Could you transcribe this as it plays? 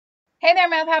Hey there,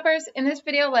 Math Hoppers! In this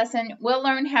video lesson, we'll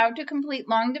learn how to complete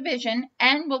long division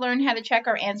and we'll learn how to check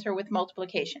our answer with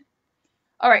multiplication.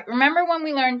 All right, remember when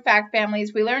we learned fact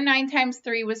families, we learned 9 times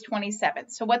 3 was 27.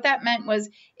 So what that meant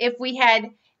was if we had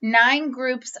 9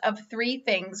 groups of 3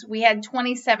 things, we had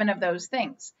 27 of those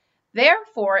things.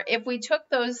 Therefore, if we took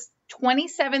those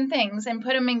 27 things and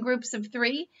put them in groups of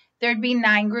 3, there'd be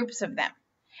 9 groups of them.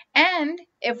 And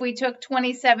if we took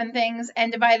 27 things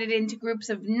and divided it into groups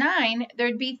of 9,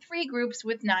 there'd be 3 groups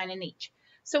with 9 in each.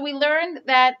 So we learned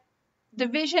that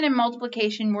division and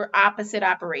multiplication were opposite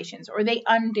operations, or they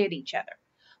undid each other.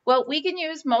 Well, we can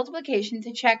use multiplication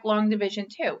to check long division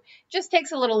too. Just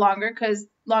takes a little longer because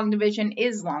long division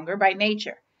is longer by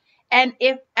nature. And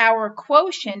if our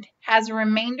quotient has a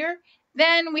remainder,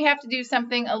 then we have to do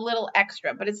something a little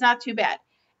extra, but it's not too bad.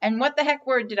 And what the heck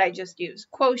word did I just use?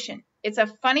 Quotient. It's a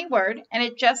funny word, and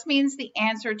it just means the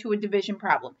answer to a division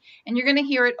problem. And you're going to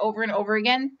hear it over and over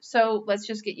again, so let's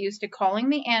just get used to calling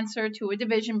the answer to a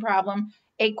division problem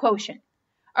a quotient.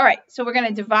 All right, so we're going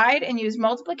to divide and use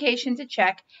multiplication to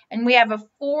check, and we have a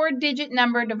 4-digit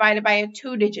number divided by a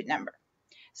 2-digit number.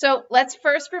 So let's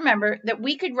first remember that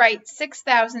we could write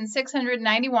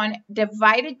 6,691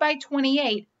 divided by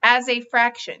 28 as a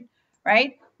fraction,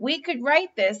 right? We could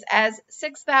write this as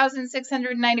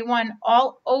 6,691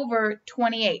 all over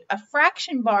 28. A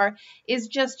fraction bar is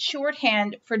just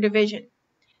shorthand for division.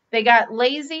 They got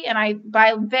lazy, and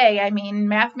by they, I mean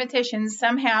mathematicians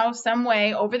somehow, some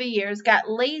way over the years got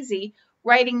lazy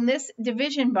writing this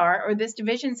division bar or this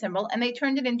division symbol, and they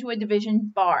turned it into a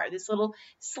division bar. This little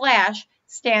slash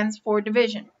stands for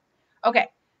division. Okay,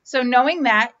 so knowing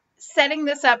that, setting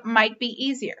this up might be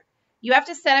easier. You have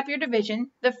to set up your division.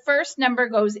 The first number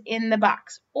goes in the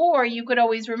box. Or you could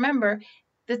always remember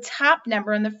the top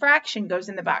number in the fraction goes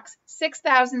in the box.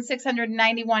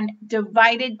 6,691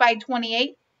 divided by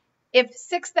 28. If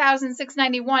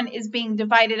 6,691 is being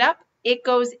divided up, it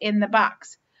goes in the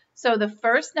box. So the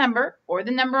first number, or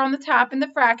the number on the top in the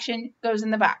fraction, goes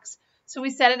in the box. So we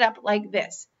set it up like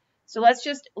this. So let's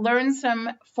just learn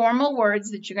some formal words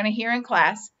that you're going to hear in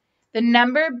class. The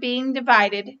number being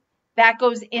divided, that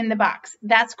goes in the box.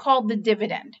 That's called the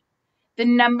dividend. The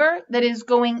number that is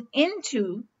going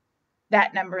into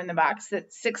that number in the box,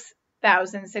 that's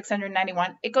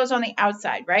 6,691, it goes on the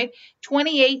outside, right?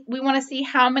 28, we want to see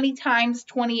how many times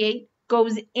 28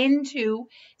 goes into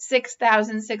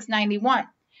 6,691.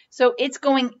 So it's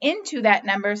going into that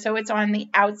number, so it's on the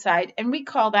outside, and we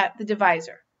call that the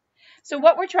divisor. So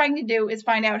what we're trying to do is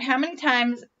find out how many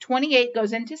times 28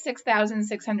 goes into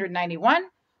 6,691,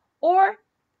 or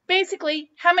basically,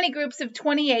 how many groups of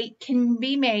 28 can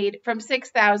be made from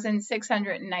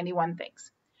 6,691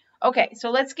 things? Okay, so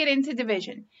let's get into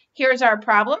division. Here's our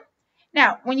problem.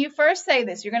 Now, when you first say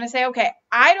this, you're going to say, okay,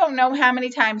 I don't know how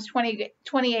many times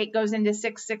 28 goes into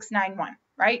 6,691,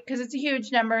 right? Because it's a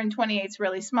huge number and 28 is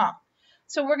really small.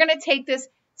 So we're going to take this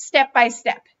step by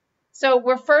step. So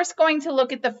we're first going to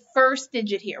look at the first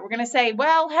digit here. We're going to say,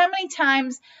 well, how many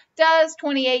times does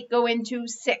 28 go into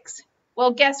 6?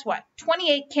 Well, guess what?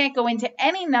 28 can't go into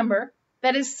any number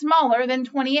that is smaller than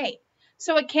 28.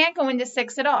 So it can't go into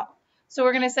 6 at all. So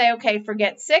we're going to say, okay,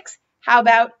 forget 6. How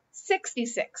about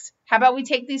 66? How about we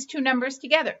take these two numbers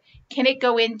together? Can it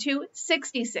go into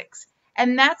 66?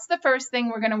 And that's the first thing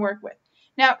we're going to work with.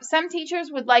 Now, some teachers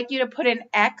would like you to put an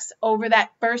X over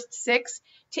that first 6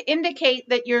 to indicate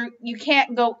that you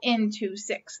can't go into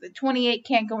 6, that 28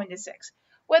 can't go into 6.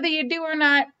 Whether you do or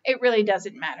not, it really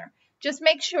doesn't matter. Just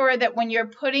make sure that when you're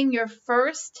putting your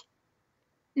first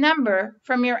number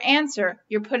from your answer,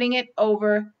 you're putting it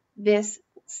over this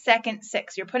second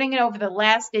 6. You're putting it over the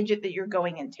last digit that you're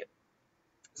going into.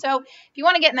 So if you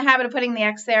want to get in the habit of putting the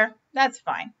X there, that's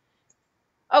fine.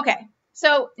 Okay,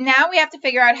 so now we have to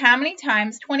figure out how many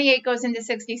times 28 goes into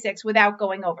 66 without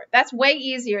going over. That's way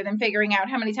easier than figuring out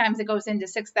how many times it goes into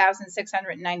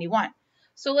 6,691.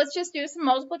 So let's just do some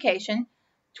multiplication.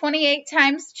 28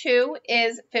 times 2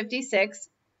 is 56.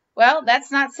 Well,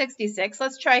 that's not 66.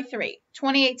 Let's try 3.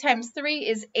 28 times 3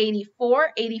 is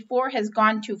 84. 84 has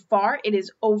gone too far. It is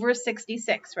over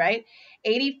 66, right?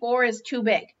 84 is too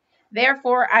big.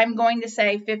 Therefore, I'm going to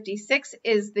say 56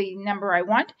 is the number I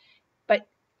want, but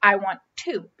I want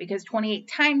 2 because 28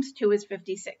 times 2 is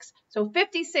 56. So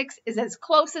 56 is as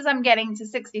close as I'm getting to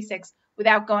 66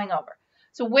 without going over.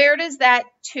 So where does that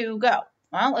 2 go?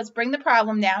 Well, let's bring the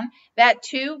problem down. That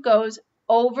 2 goes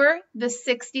over the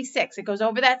 66. It goes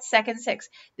over that second 6.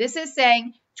 This is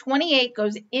saying 28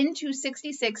 goes into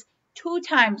 66 2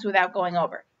 times without going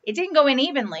over. It didn't go in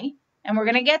evenly, and we're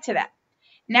going to get to that.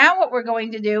 Now what we're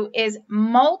going to do is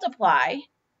multiply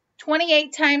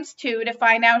 28 times 2 to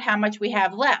find out how much we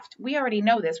have left. We already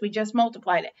know this. We just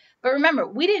multiplied it. But remember,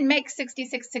 we didn't make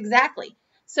 66 exactly.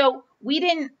 So we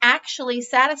didn't actually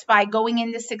satisfy going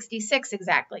into 66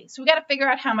 exactly. So we got to figure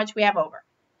out how much we have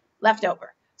left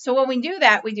over. So when we do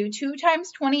that, we do 2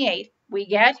 times 28. We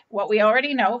get what we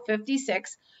already know,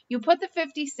 56. You put the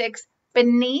 56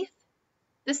 beneath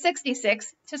the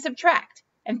 66 to subtract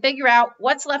and figure out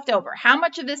what's left over. How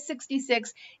much of this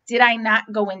 66 did I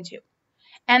not go into?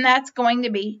 And that's going to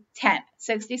be 10.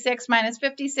 66 minus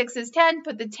 56 is 10.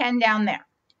 Put the 10 down there.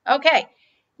 Okay,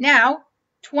 now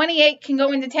 28 can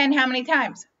go into 10 how many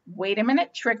times? Wait a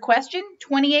minute, trick question.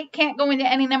 28 can't go into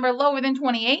any number lower than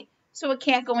 28, so it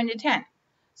can't go into 10.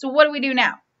 So what do we do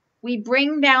now? We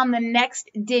bring down the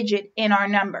next digit in our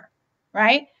number,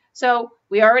 right? So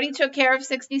we already took care of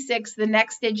 66. The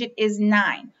next digit is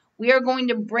 9. We are going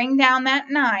to bring down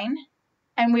that 9,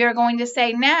 and we are going to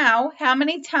say now, how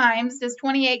many times does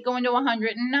 28 go into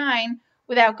 109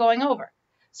 without going over?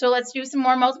 So let's do some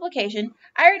more multiplication.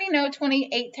 I already know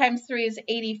 28 times 3 is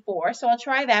 84, so I'll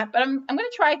try that, but I'm going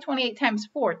to try 28 times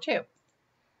 4 too.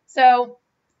 So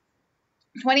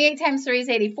 28 times 3 is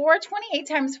 84. 28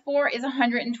 times 4 is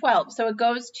 112, so it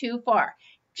goes too far.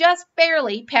 Just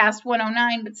barely past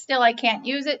 109, but still I can't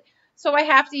use it, so I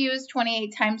have to use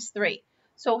 28 times 3.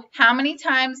 So how many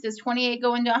times does 28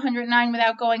 go into 109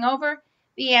 without going over?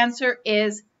 The answer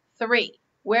is 3.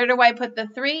 Where do I put the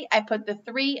 3? I put the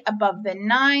 3 above the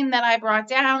 9 that I brought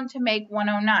down to make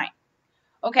 109.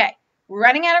 Okay, we're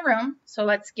running out of room, so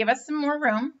let's give us some more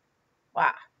room.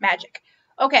 Wow, magic.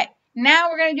 Okay,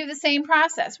 now we're going to do the same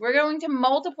process. We're going to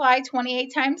multiply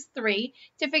 28 times 3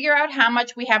 to figure out how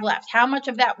much we have left. How much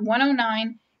of that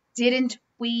 109 didn't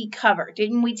we cover,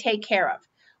 didn't we take care of?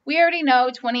 We already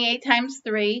know 28 times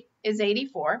 3 is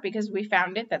 84 because we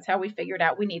found it. That's how we figured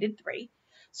out we needed 3.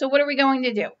 So what are we going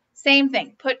to do? Same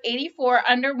thing. Put 84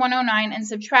 under 109 and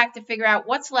subtract to figure out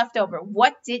what's left over.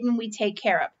 What didn't we take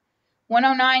care of?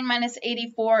 109 minus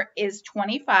 84 is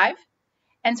 25.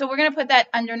 And so we're going to put that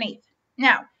underneath.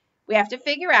 Now, we have to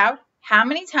figure out how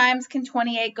many times can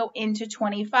 28 go into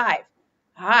 25.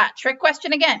 Trick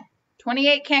question again.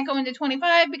 28 can't go into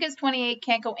 25 because 28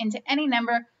 can't go into any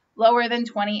number lower than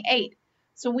 28.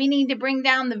 So we need to bring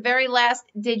down the very last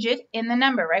digit in the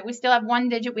number, right? We still have one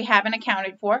digit we haven't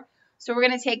accounted for. So we're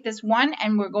going to take this 1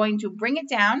 and we're going to bring it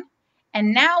down.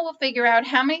 And now we'll figure out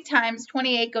how many times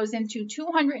 28 goes into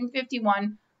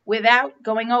 251 without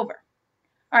going over.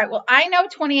 All right, well, I know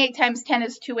 28 times 10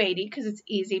 is 280 because it's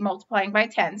easy multiplying by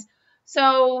tens.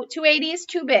 So 280 is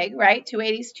too big, right?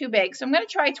 280 is too big. So I'm going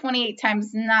to try 28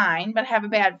 times 9, but I have a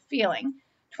bad feeling.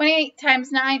 28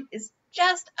 times 9 is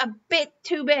just a bit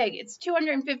too big. It's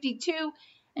 252,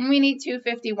 and we need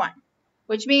 251,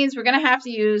 which means we're going to have to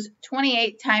use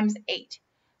 28 times 8.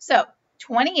 So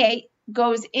 28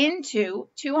 goes into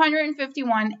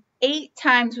 251 8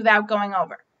 times without going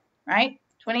over, right?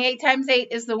 28 times 8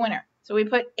 is the winner. So we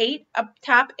put 8 up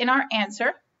top in our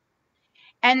answer.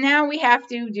 And now we have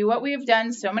to do what we have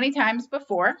done so many times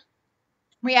before.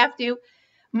 We have to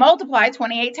multiply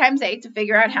 28 times 8 to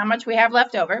figure out how much we have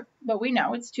left over. But we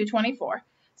know it's 224.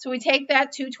 So we take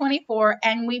that 224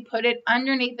 and we put it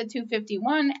underneath the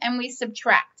 251 and we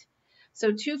subtract.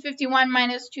 So 251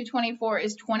 minus 224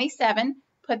 is 27.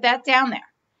 Put that down there.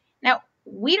 Now,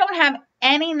 we don't have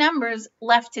any numbers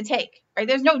left to take, right?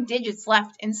 There's no digits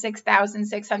left in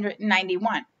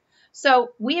 6,691. So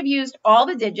we have used all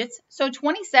the digits. So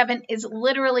 27 is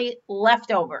literally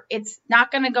left over. It's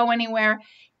not going to go anywhere.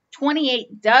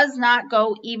 28 does not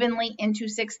go evenly into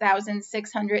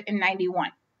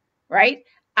 6,691, right?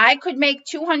 I could make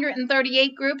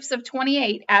 238 groups of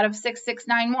 28 out of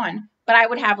 6,691, but I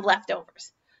would have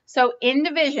leftovers. So in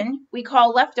division, we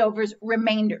call leftovers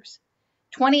remainders.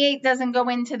 28 doesn't go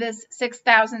into this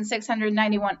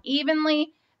 6,691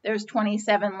 evenly. There's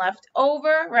 27 left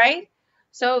over, right?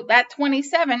 So that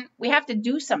 27, we have to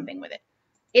do something with it.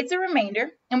 It's a remainder,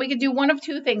 and we could do one of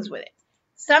two things with it.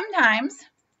 Sometimes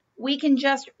we can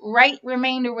just write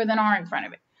remainder with an R in front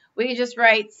of it. We can just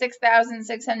write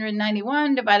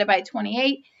 6,691 divided by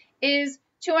 28 is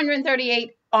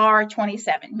 238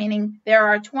 R27, meaning there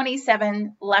are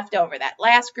 27 left over. That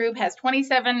last group has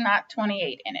 27, not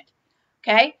 28 in it.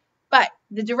 Okay, but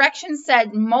the directions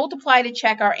said multiply to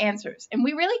check our answers. And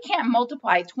we really can't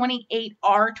multiply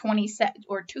 28R27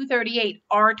 or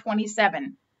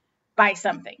 238R27 by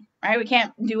something, right? We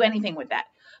can't do anything with that.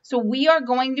 So we are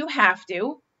going to have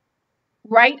to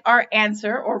write our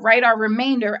answer or write our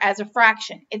remainder as a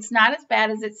fraction. It's not as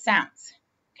bad as it sounds,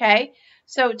 okay?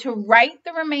 So to write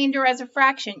the remainder as a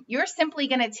fraction, you're simply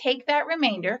going to take that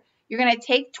remainder, you're going to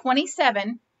take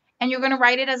 27, and you're going to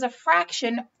write it as a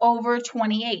fraction over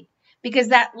 28 because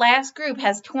that last group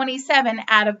has 27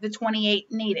 out of the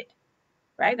 28 needed,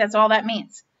 right? That's all that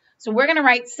means. So we're going to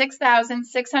write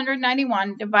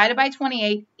 6,691 divided by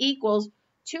 28 equals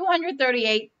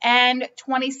 238 and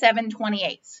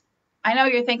 27/28. I know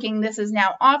you're thinking this is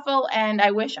now awful and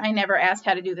I wish I never asked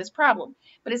how to do this problem,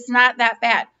 but it's not that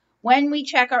bad. When we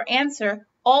check our answer,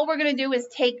 all we're going to do is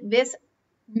take this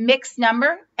mixed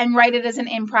number and write it as an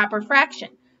improper fraction.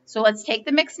 So let's take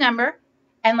the mixed number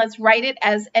and let's write it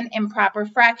as an improper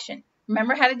fraction.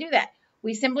 Remember how to do that.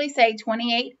 We simply say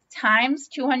 28 times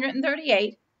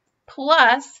 238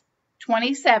 plus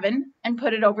 27 and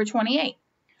put it over 28.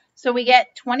 So we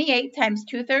get 28 times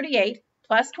 238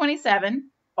 plus 27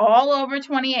 all over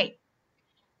 28.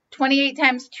 28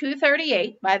 times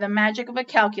 238, by the magic of a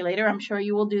calculator, I'm sure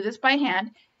you will do this by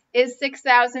hand, is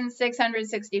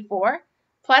 6,664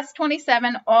 plus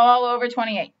 27 all over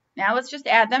 28. Now let's just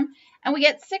add them, and we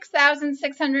get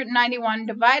 6,691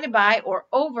 divided by or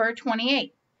over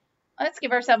 28. Let's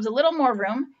give ourselves a little more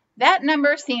room. That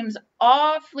number seems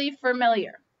awfully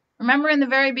familiar. Remember in the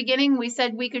very beginning we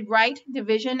said we could write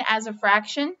division as a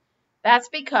fraction? That's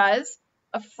because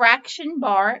a fraction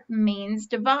bar means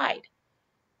divide.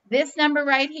 This number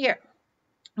right here,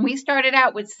 we started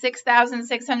out with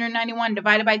 6,691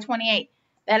 divided by 28.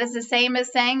 That is the same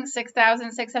as saying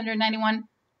 6,691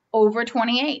 over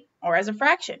 28, or as a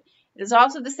fraction. It is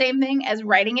also the same thing as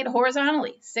writing it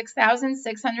horizontally,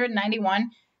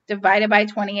 6,691 divided by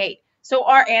 28. So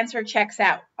our answer checks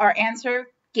out. Our answer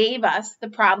gave us the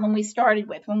problem we started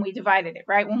with when we divided it,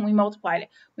 right? When we multiplied it.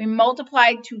 We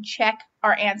multiplied to check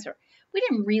our answer. We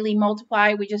didn't really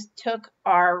multiply. We just took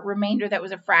our remainder that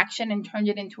was a fraction and turned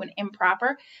it into an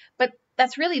improper. But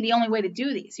that's really the only way to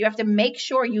do these. You have to make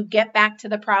sure you get back to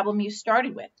the problem you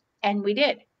started with. And we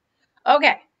did.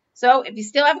 Okay. So if you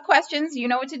still have questions, you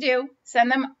know what to do.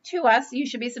 Send them to us. You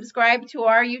should be subscribed to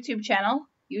our YouTube channel,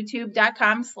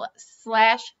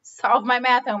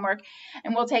 youtube.com/solvemymathhomework,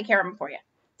 and we'll take care of them for you.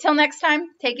 Till next time,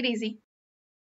 take it easy.